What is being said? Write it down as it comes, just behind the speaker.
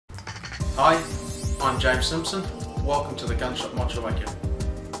Hi, I'm James Simpson. Welcome to the Gun Shop Motueka.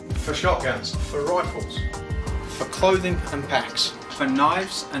 For shotguns, for rifles, for clothing and packs, for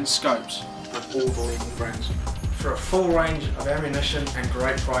knives and scopes, with all the leading brands. For a full range of ammunition and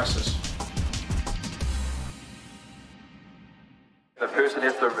great prices. The person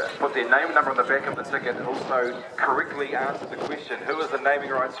has to put their name and number on the back of the ticket and also correctly answer the question, who is the naming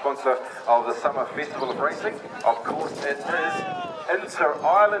rights sponsor of the Summer Festival of Racing? Of course it is Inter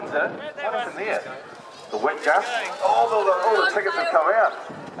Islander. What happened there? The wind gust. All the tickets have come out.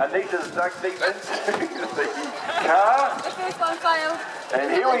 Anita's dug deep into the car. The first one failed.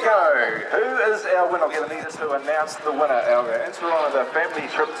 And here we go. Who is our winner? I'll get Anita to announce the winner. Our Inter Islander family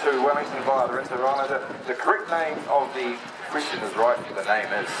trip to Wellington via the Inter Islander. The correct name of the question is right. The name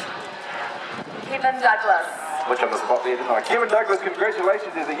is Kevin Douglas. Which on the spot there, didn't I? Kevin Douglas,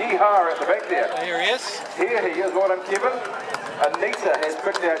 congratulations. There's a yeehaw at the back there. Here he is. Here he is. Well done, Kevin. Anita has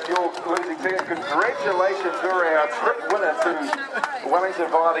picked out your losing ticket. Congratulations. You're our trip winner to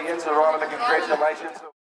Wellington via the Inter Islander. Congratulations.